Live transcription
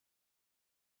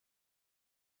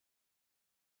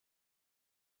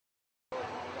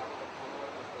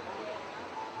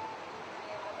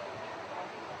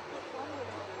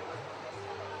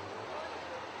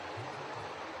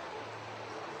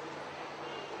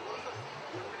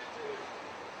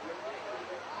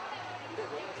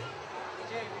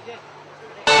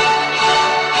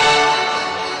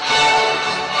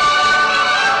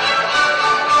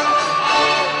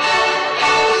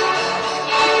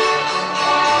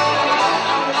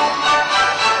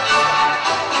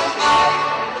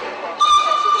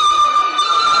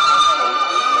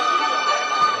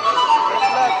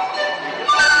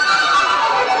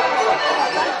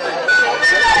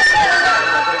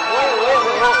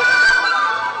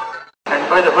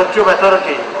by the virtue of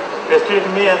authority vested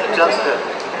in me as the Chancellor,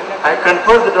 I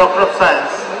conferred the Doctor of Science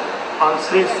on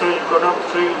Sri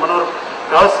Manor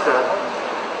Gavaskar,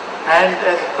 and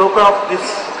as a token of this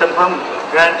confirmed,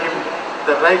 grant him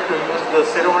the right to use the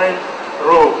ceremonial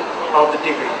robe of the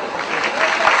degree.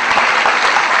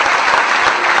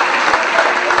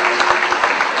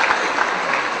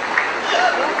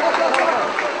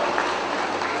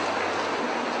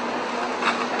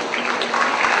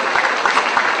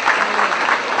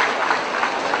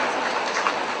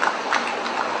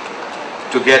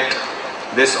 To get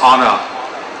this honor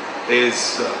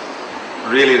is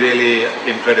really, really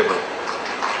incredible.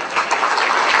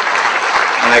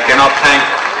 And I cannot thank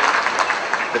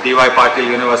the D Y Patil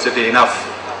University enough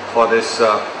for this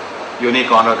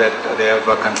unique honor that they have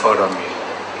conferred on me.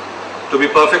 To be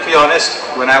perfectly honest,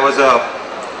 when I was a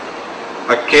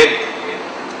kid,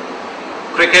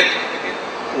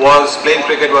 playing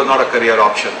cricket was not a career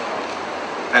option.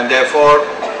 And therefore,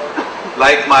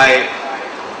 like my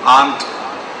aunt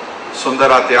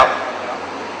Sundaratya,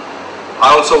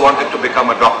 I also wanted to become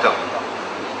a doctor.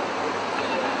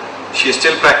 She is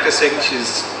still practicing.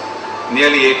 She's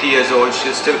nearly 80 years old. She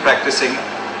is still practicing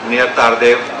near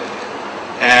Tardev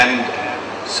and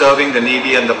serving the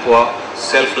needy and the poor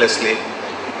selflessly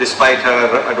despite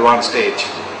her advanced age.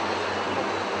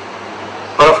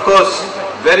 But of course,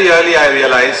 very early I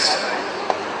realized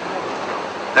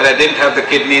that I didn't have the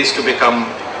kidneys to become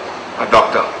a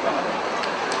doctor.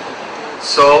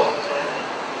 So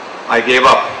I gave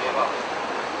up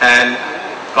and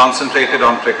concentrated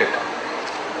on cricket.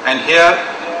 And here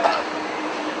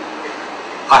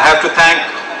I have to thank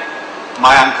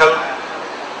my uncle,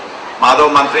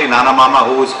 Madhav Mantri, Nana Mama,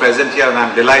 who is present here, and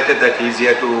I'm delighted that he's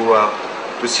here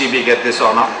to see me get this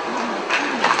honor.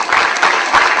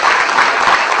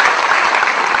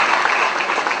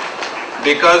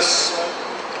 Because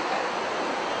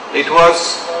it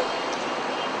was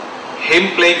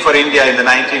him playing for India in the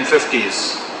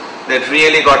 1950s that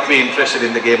really got me interested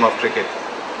in the game of cricket.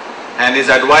 And his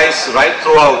advice right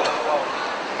throughout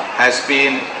has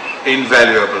been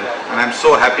invaluable. And I'm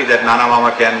so happy that Nana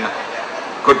Mama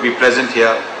could be present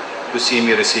here to see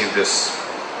me receive this.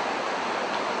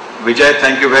 Vijay,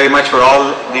 thank you very much for all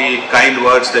the kind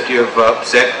words that you have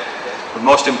said. But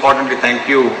most importantly, thank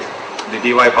you, the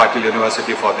D Y Patil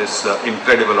University, for this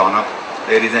incredible honor.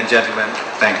 Ladies and gentlemen,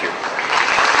 thank you.